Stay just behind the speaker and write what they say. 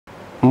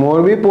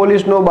મોરબી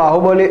પોલીસનો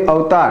બાહુબલી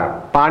અવતાર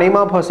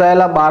પાણીમાં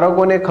ફસાયેલા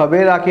બાળકોને ખભે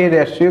રાખી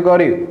રેસ્ક્યુ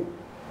કર્યું।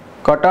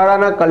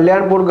 કટારાના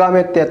કલ્યાણપુર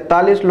ગામે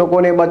 43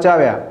 લોકોને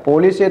બચાવ્યા।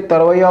 પોલીસે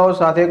તરવૈયાઓ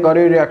સાથે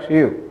કર્યું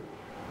રેસ્ક્યુ।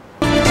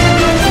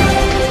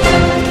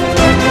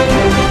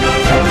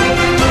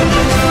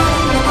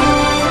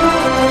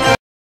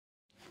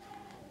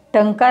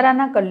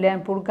 ટંકારાના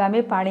કલ્યાણપુર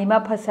ગામે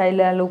પાણીમાં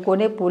ફસાયેલા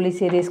લોકોને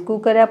પોલીસે રેસ્ક્યુ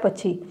કર્યા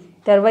પછી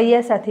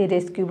તરવૈયા સાથે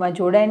રેસ્ક્યુમાં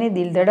જોડાઈને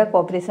દિલધડક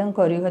ઓપરેશન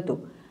કર્યું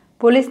હતું।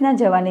 પોલીસના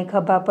જવાને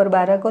ખભા પર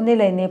બાળકોને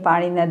લઈને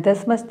પાણીના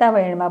ધસમસતા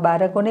વહેણમાં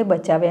બાળકોને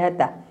બચાવ્યા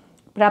હતા।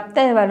 પ્રાપ્ત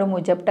અહેવાલો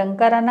મુજબ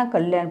ટંકારાના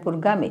કલ્યાણપુર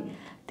ગામે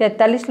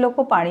 43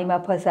 લોકો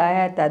પાણીમાં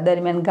ફસાયા હતા।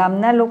 દરમિયાન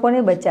ગામના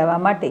લોકોને બચાવવા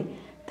માટે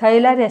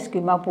થયેલા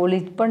રેસ્ક્યુમાં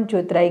પોલીસ પણ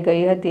જોતરાઈ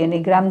ગઈ હતી અને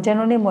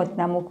ગ્રામજનોને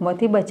મોતના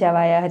મુખમાંથી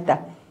બચાવાયા હતા।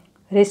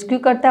 રેસ્ક્યુ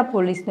કરતા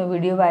પોલીસનો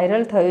વિડીયો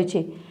વાયરલ થયો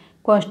છે।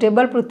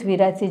 કોન્સ્ટેબલ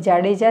પૃથ્વીરાજસિંહ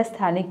જાડેજા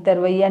સ્થાનિક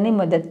તરવૈયાની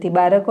મદદથી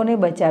બાળકોને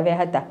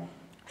બચાવ્યા હતા।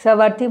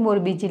 સવારથી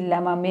મોરબી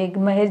જિલ્લામાં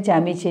મેઘમહેર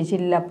જામી છે।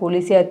 જિલ્લા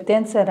પોલીસે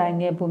અત્યંત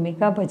સરાહનીય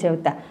ભૂમિકા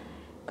ભજવતા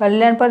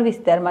કલ્યાણપુર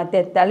વિસ્તારમાં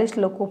 43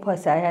 લોકો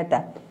ફસાયા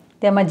હતા।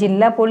 તેમાં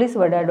જિલ્લા પોલીસ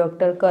વડા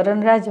ડૉક્ટર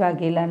કરણરાજ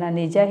વાઘેલાના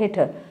નેજા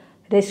હેઠળ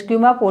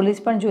રેસ્ક્યુમાં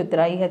પોલીસ પણ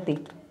જોતરાઈ હતી।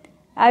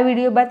 આ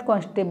વિડીયો બાદ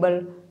કોન્સ્ટેબલ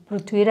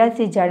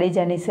પૃથ્વીરાજસિંહ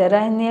જાડેજાની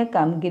સરાહનીય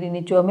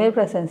કામગીરીની ચોમેર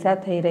પ્રશંસા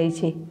થઈ રહી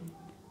છે।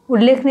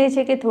 ઉલ્લેખનીય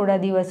છે કે થોડા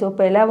દિવસો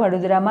પહેલાં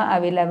વડોદરામાં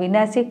આવેલા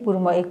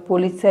વિનાશકપુરમાં એક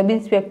police sub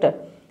inspector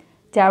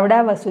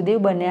Chavda Vasudev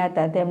બન્યા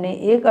હતા। તેમણે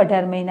એક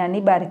 18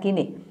 મહિનાની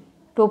બાળકીને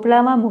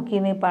ટોપલામાં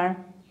મૂકીને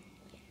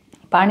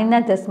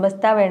પાણીના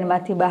ધસમસતા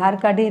વહેણમાંથી બહાર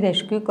કાઢી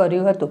રેસ્ક્યુ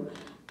કર્યું હતું।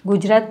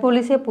 ગુજરાત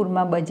પોલીસે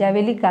પૂરમાં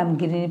બજાવેલી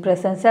કામગીરીની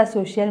પ્રશંસા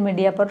સોશિયલ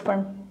મીડિયા પર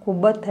પણ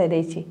ખૂબ જ થઈ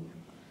રહી છે।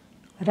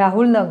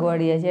 રાહુલ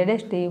નગવડિયા,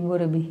 ZSTV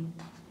મોરબી।